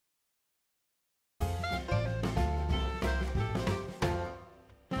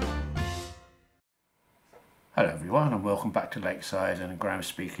Hello everyone and welcome back to Lakeside, and Graham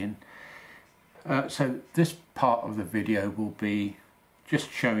speaking. So this part of the video will be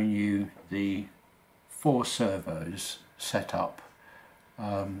just showing you the 4 servos set up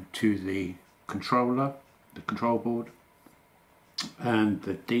to the controller, the control board, and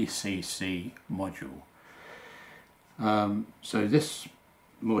the DCC module. So this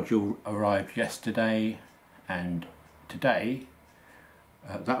module arrived yesterday, and today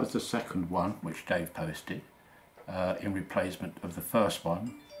that was the second one which Dave posted in replacement of the first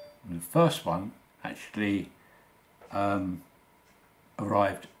one. And the first one actually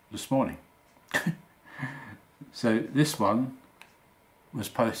arrived this morning. So this one was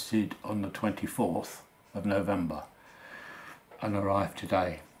posted on the 24th of November and arrived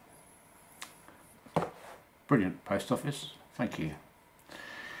today. Brilliant, post office, thank you.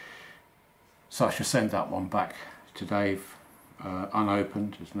 So I shall send that one back to Dave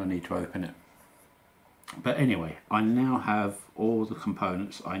unopened. There's no need to open it. But anyway, I now have all the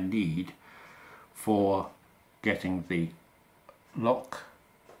components I need for getting the lock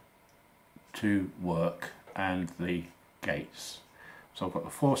to work and the gates. So I've got the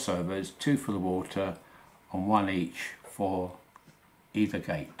 4 servos, 2 for the water and 1 each for either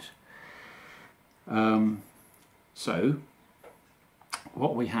gate. So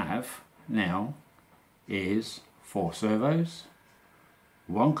what we have now is 4 servos,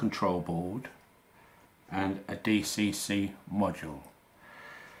 1 control board and a DCC module.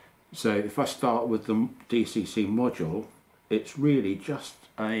 So if I start with the DCC module, it's really just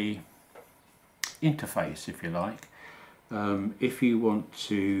a interface, if you like. If you want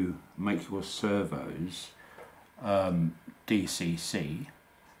to make your servos DCC,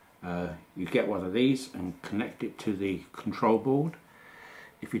 you get one of these and connect it to the control board.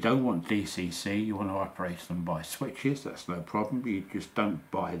 If you don't want DCC, you want to operate them by switches, that's no problem. You just don't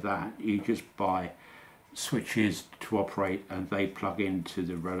buy that, you just buy switches to operate and they plug into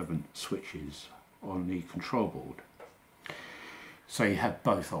the relevant switches on the control board. So you have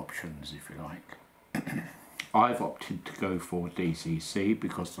both options, if you like. I've opted to go for DCC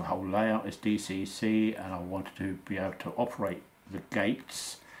because the whole layout is DCC and I wanted to be able to operate the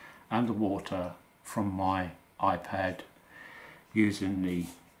gates and the water from my iPad using the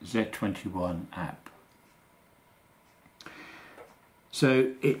Z21 app.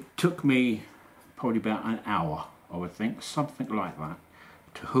 So it took me probably about an hour, I would think, something like that,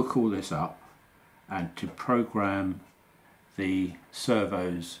 to hook all this up and to program the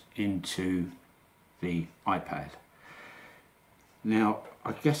servos into the iPad. Now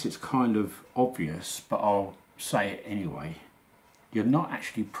I guess it's kind of obvious, but I'll say it anyway. You're not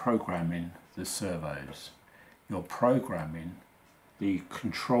actually programming the servos, you're programming the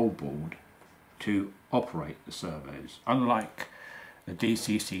control board to operate the servos. Unlike the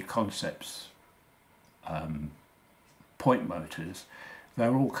DCC concepts point motors,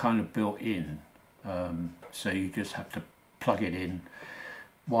 they're all kind of built in, so you just have to plug it in,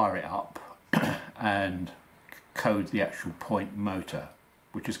 wire it up and code the actual point motor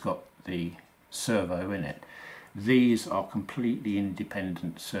which has got the servo in it. These are completely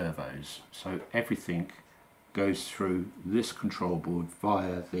independent servos, so everything goes through this control board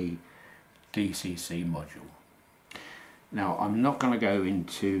via the DCC module. Now I'm not going to go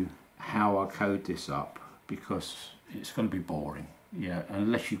into how I code this up because it's going to be boring. Yeah,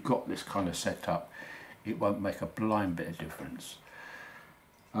 unless you've got this kind of setup, it won't make a blind bit of difference.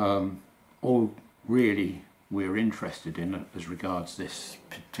 All really we're interested in as regards this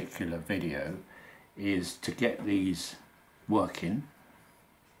particular video is to get these working.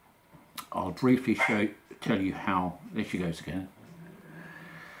 I'll briefly tell you how, there she goes again.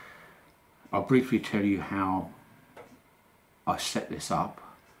 I'll briefly tell you how I set this up,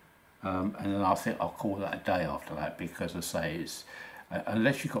 and then I think I'll call that a day after that, because I say it's,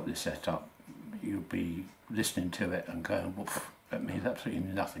 unless you've got this set up, you'll be listening to it and going, well, that means absolutely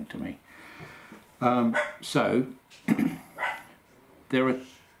nothing to me. So there are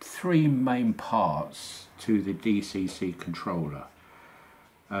 3 main parts to the DCC controller,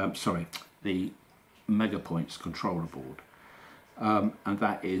 sorry, the Megapoints controller board, and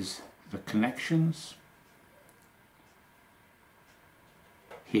that is the connections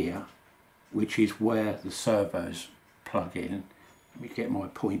here, which is where the servos plug in. Let me get my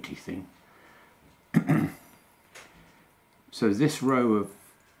pointy thing. So this row of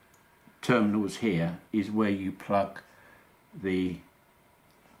terminals here is where you plug the,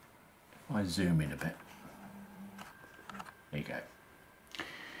 if I zoom in a bit, there you go.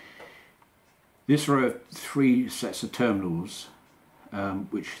 This row of 3 sets of terminals,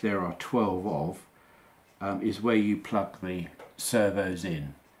 which there are 12 of, is where you plug the servos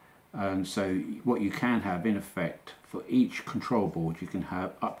in. And so what you can have in effect, for each control board you can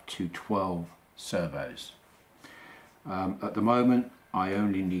have up to 12 servos. At the moment I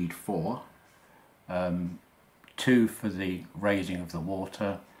only need 4, 2 for the raising of the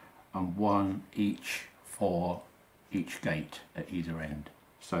water and 1 each for each gate at either end,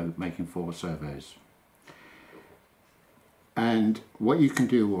 so making 4 servos. And what you can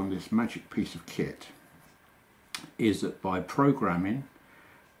do on this magic piece of kit is that by programming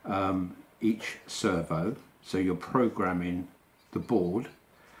each servo, so you're programming the board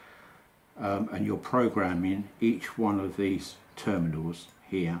and you're programming each one of these terminals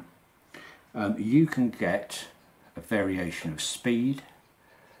here, you can get a variation of speed,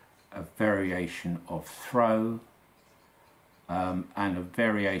 a variation of throw, and a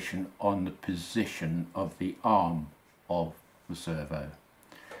variation on the position of the arm of the servo.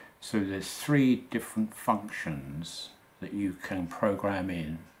 So there's 3 different functions that you can program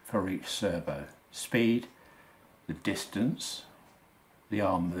in for each servo: speed, the distance the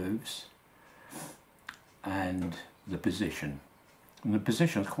arm moves, and the position. And the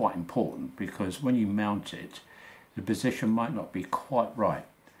position is quite important because when you mount it, the position might not be quite right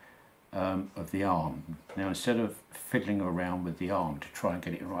of the arm. Now, instead of fiddling around with the arm to try and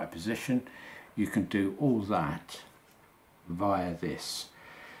get it in the right position, you can do all that via this,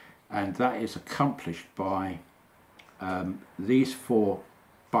 and that is accomplished by these 4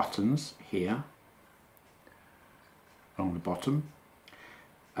 buttons here along the bottom,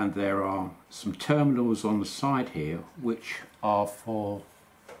 and there are some terminals on the side here which are for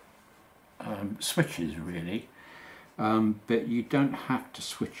switches really, but you don't have to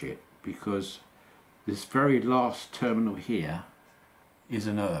switch it because this very last terminal here is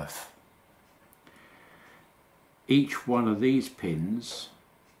an earth. Each one of these pins,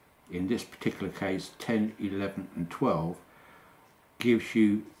 in this particular case 10, 11 and 12, gives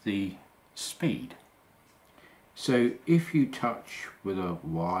you the speed. So if you touch with a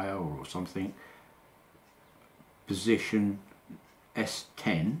wire or something position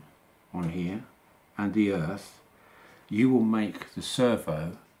S10 on here and the earth, you will make the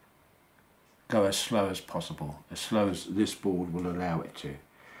servo go as slow as possible, as slow as this board will allow it to.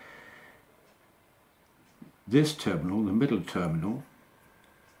 This terminal, the middle terminal,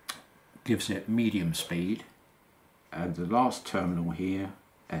 gives it medium speed, and the last terminal here,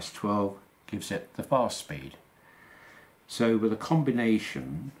 S12, gives it the fast speed. So with a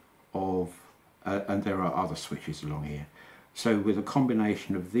combination of, and there are other switches along here, so with a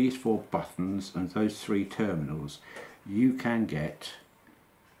combination of these 4 buttons and those 3 terminals, you can get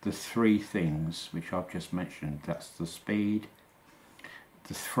the 3 things which I've just mentioned. That's the speed,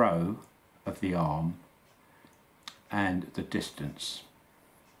 the throw of the arm, and the distance,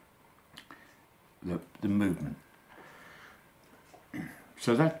 the movement.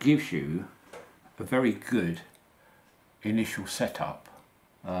 So that gives you a very good initial setup.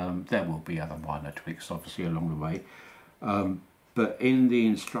 There will be other minor tweaks obviously along the way, but in the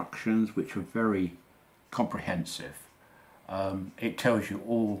instructions, which are very comprehensive, it tells you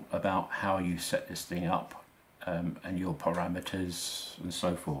all about how you set this thing up and your parameters and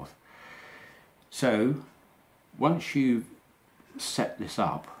so forth. So once you've set this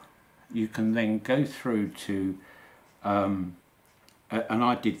up, you can then go through to, and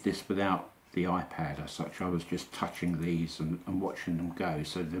I did this without the iPad as such. I was just touching these and watching them go,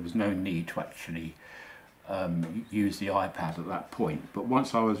 so there was no need to actually use the iPad at that point. But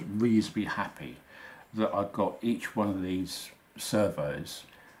once I was reasonably happy that I got each one of these servos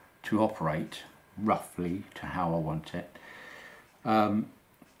to operate roughly to how I want it,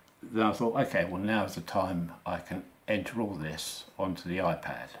 then I thought, okay, well, now's the time I can enter all this onto the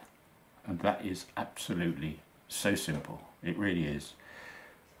iPad. And that is absolutely so simple. It really is.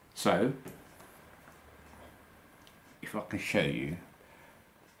 So if I can show you,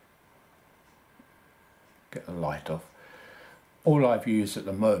 get the light off. All I've used at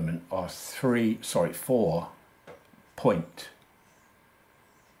the moment are 4 point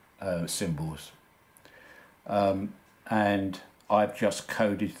symbols, and I've just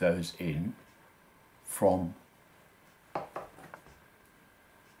coded those in from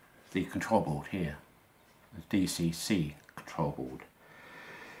the control board here, the DCC control board.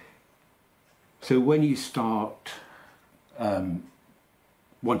 So when you start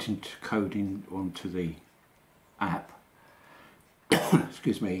wanting to code in onto the app,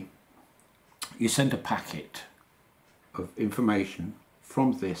 excuse me, you send a packet of information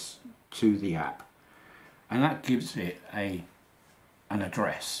from this to the app, and that gives it an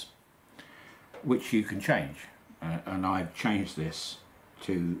address which you can change, and I've changed this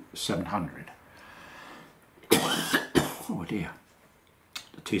to 700. Oh dear,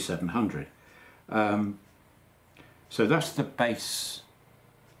 to 700. So that's the base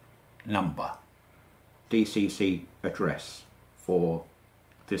number, DCC address for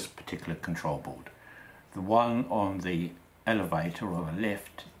this particular control board. The one on the elevator or the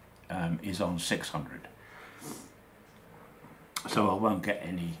lift is on 600. So I won't get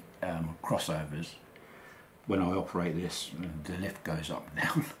any crossovers when I operate this. The lift goes up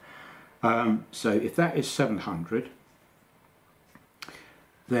and down. So if that is 700,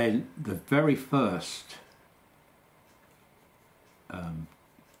 then the very first can't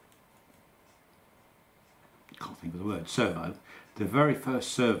think of the word, servo, the very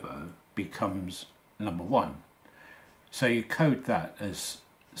first servo becomes number 1. So you code that as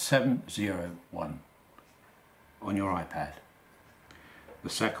 701 on your iPad. The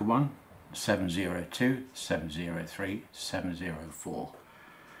second one, 702, 703, 704.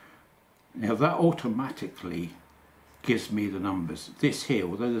 Now that automatically gives me the numbers. This here,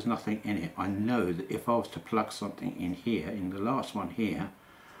 although there's nothing in it, I know that if I was to plug something in here, in the last one here,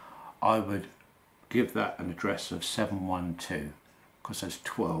 I would give that an address of 712, because there's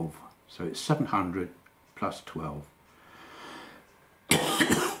 12. So it's 700 plus 12.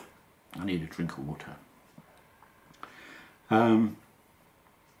 I need a drink of water.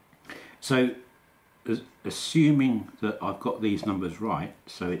 So assuming that I've got these numbers right,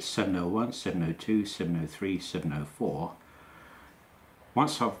 so it's 701, 702, 703, 704,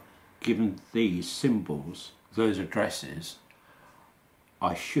 once I've given these symbols, those addresses,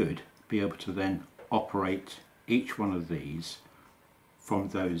 I should be able to then operate each one of these from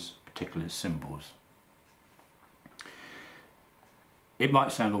those particular symbols. It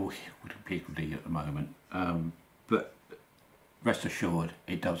might sound all higgledy at the moment, but rest assured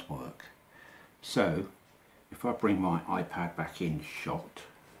it does work. So if I bring my iPad back in shot,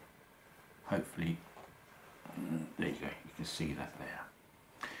 hopefully, there you go, you can see that there.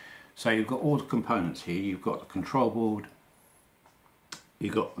 So you've got all the components here. You've got the control board,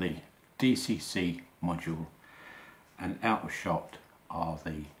 you've got the DCC module, and out of shot are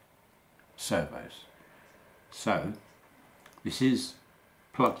the servos. So this is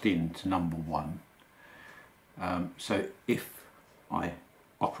plugged into number 1. So if I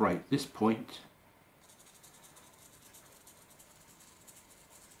operate this point,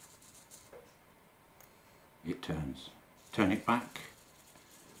 it turns. Turn it back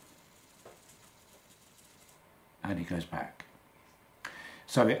and it goes back.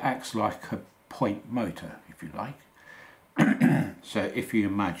 So it acts like a point motor, if you like. So if you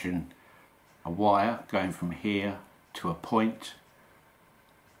imagine a wire going from here to a point,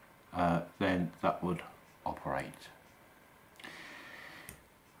 then that would operate.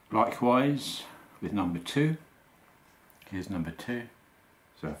 Likewise with number 2, here's number 2,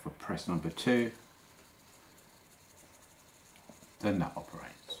 so if I press number 2, then that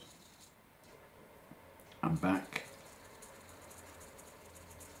operates. And back,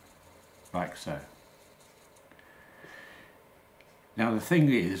 like so. Now the thing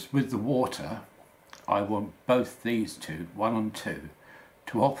is, with the water, I want both these two, 1 and 2,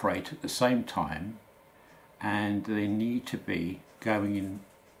 to operate at the same time, and they need to be going in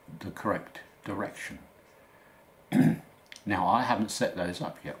the correct direction. Now I haven't set those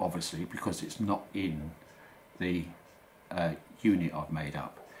up yet, obviously, because it's not in the unit I've made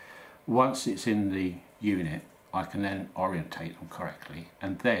up. Once it's in the unit, I can then orientate them correctly,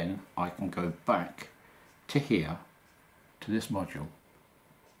 and then I can go back to here, to this module,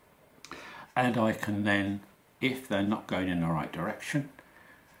 and I can then, if they're not going in the right direction,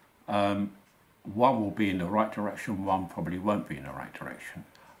 one will be in the right direction, one probably won't be in the right direction.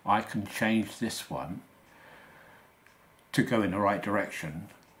 I can change this one to go in the right direction,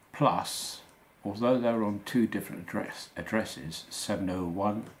 plus, although they're on 2 different addresses,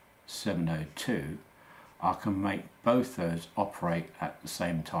 701, 702, I can make both those operate at the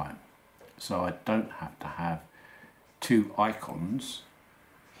same time. So I don't have to have 2 icons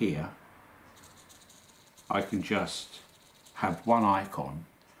here. I can just have 1 icon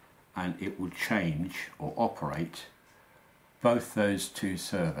and it will change or operate both those 2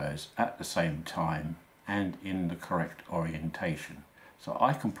 servos at the same time and in the correct orientation. So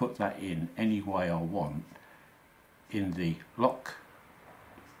I can put that in any way I want in the lock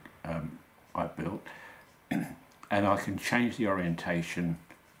I built, and I can change the orientation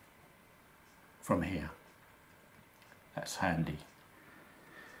from here. That's handy.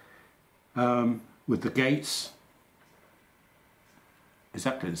 With the gates,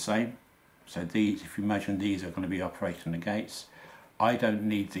 exactly the same. So these, if you imagine these are going to be operating the gates, I don't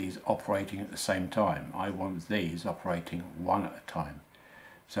need these operating at the same time. I want these operating one at a time.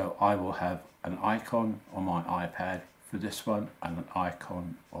 So I will have an icon on my iPad for this one and an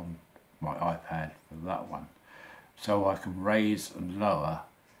icon on my iPad for that one, so I can raise and lower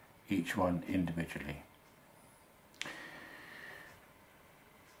each one individually.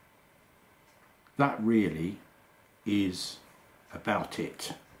 That really is about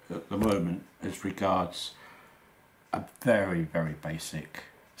it at the moment as regards a very, very basic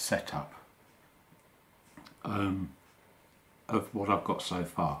setup of what I've got so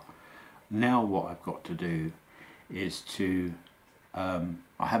far. Now what I've got to do is to, I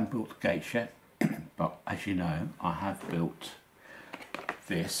haven't built the gates yet, but as you know, I have built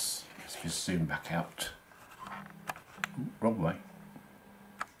this. Let's just zoom back out. Wrong way.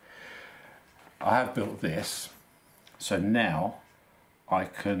 I have built this, so now I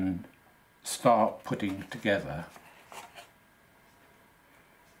can start putting together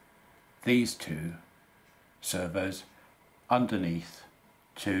these two servos underneath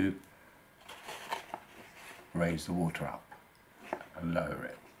to raise the water up and lower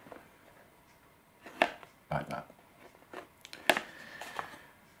it like that.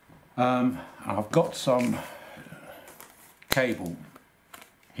 I've got some cable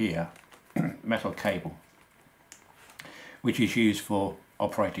here, metal cable, which is used for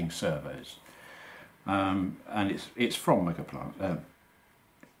operating servos, and it's from Megaplant,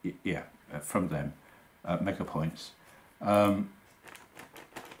 from them, Megapoints.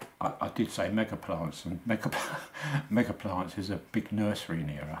 I did say Megaplants, and Megaplants is a big nursery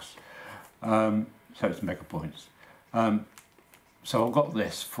near us, so it's Megapoints. So I got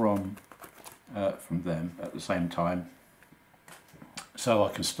this from them at the same time, so I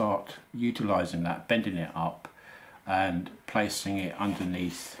can start utilising that, bending it up and placing it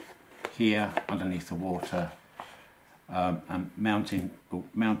underneath here, underneath the water, and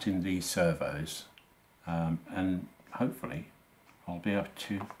mounting these servos, and hopefully I'll be able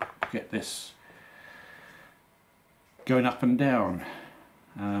to get this going up and down.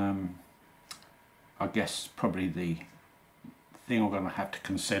 I guess probably the thing I'm going to have to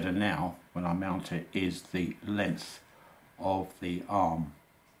consider now when I mount it is the length of the arm,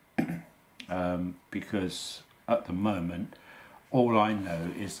 because at the moment all I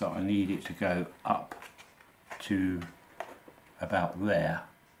know is that I need it to go up to about there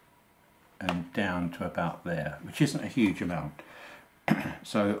and down to about there, which isn't a huge amount.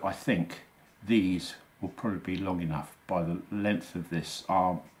 So I think these will probably be long enough by the length of this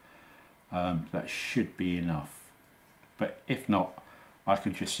arm. That should be enough, but if not, I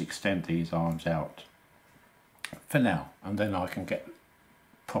can just extend these arms out for now, and then I can get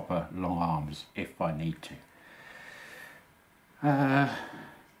proper long arms if I need to.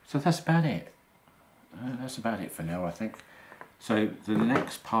 So that's about it. That's about it for now, I think. So the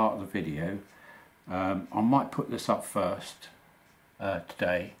next part of the video, I might put this up first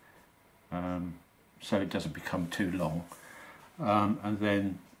today, so it doesn't become too long, and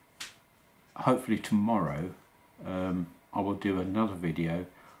then hopefully tomorrow I will do another video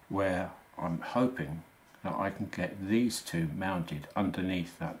where I'm hoping that I can get these two mounted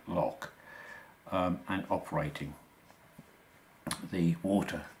underneath that lock, and operating the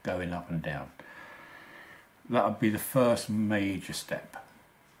water going up and down. That would be the first major step,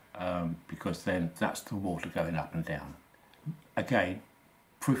 because then that's the water going up and down. Again,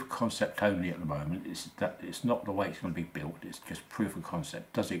 proof of concept only at the moment. It's not the way it's going to be built, it's just proof of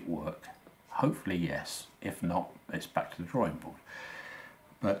concept. Does it work? Hopefully yes. If not, it's back to the drawing board.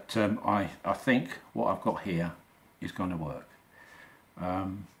 But I think what I've got here is going to work. I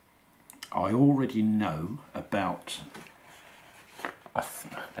already know about,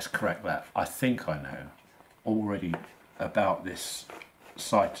 let's correct that, I think I know already about this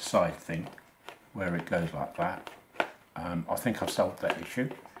side to side thing where it goes like that. I think I've solved that issue,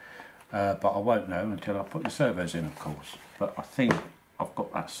 but I won't know until I put the servos in, of course. But I think I've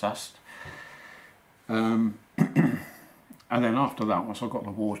got that sussed. And then after that, once I've got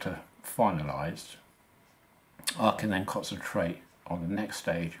the water finalised, I can then concentrate on the next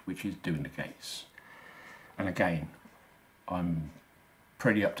stage, which is doing the gates. And again, I'm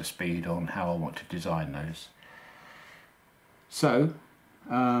pretty up to speed on how I want to design those. So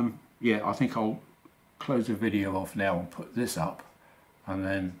yeah, I think I'll close the video off now and put this up, and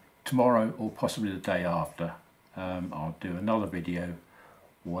then tomorrow or possibly the day after I'll do another video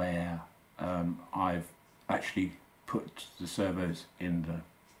where I've actually put the servos in the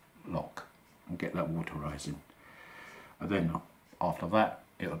lock and get that water rising, and then after that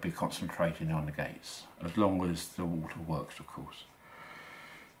it'll be concentrating on the gates, as long as the water works, of course.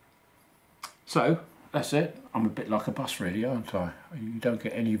 So that's it. I'm a bit like a bus really, aren't I? You don't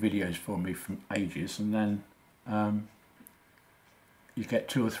get any videos from me from ages, and then you get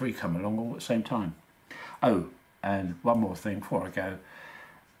 2 or 3 come along all at the same time. Oh, And one more thing before I go.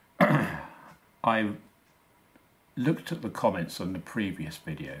 I looked at the comments on the previous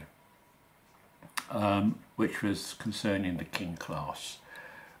video, which was concerning the King class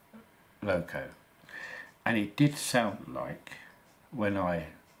loco, and it did sound like, when I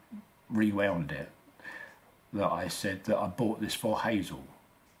rewound it, that I said that I bought this for Hazel.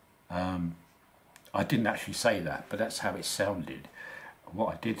 I didn't actually say that, but that's how it sounded.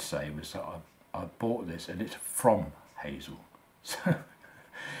 What I did say was that I bought this and it's from Hazel. So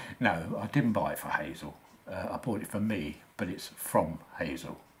no, I didn't buy it for Hazel. I bought it for me, but it's from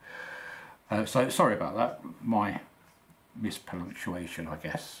Hazel. So sorry about that, my mispunctuation, I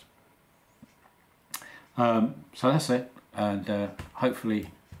guess. So that's it, and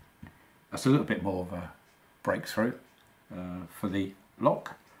hopefully that's a little bit more of a breakthrough for the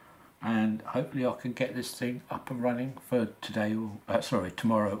lock, and hopefully I can get this thing up and running for today, or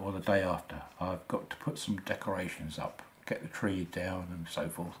tomorrow or the day after. I've got to put some decorations up, get the tree down and so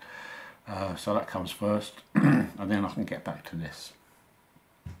forth, so that comes first and then I can get back to this.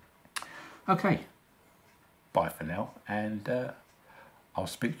 Okay, bye for now, and I'll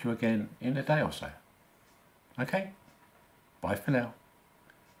speak to you again in a day or so. Okay, bye for now.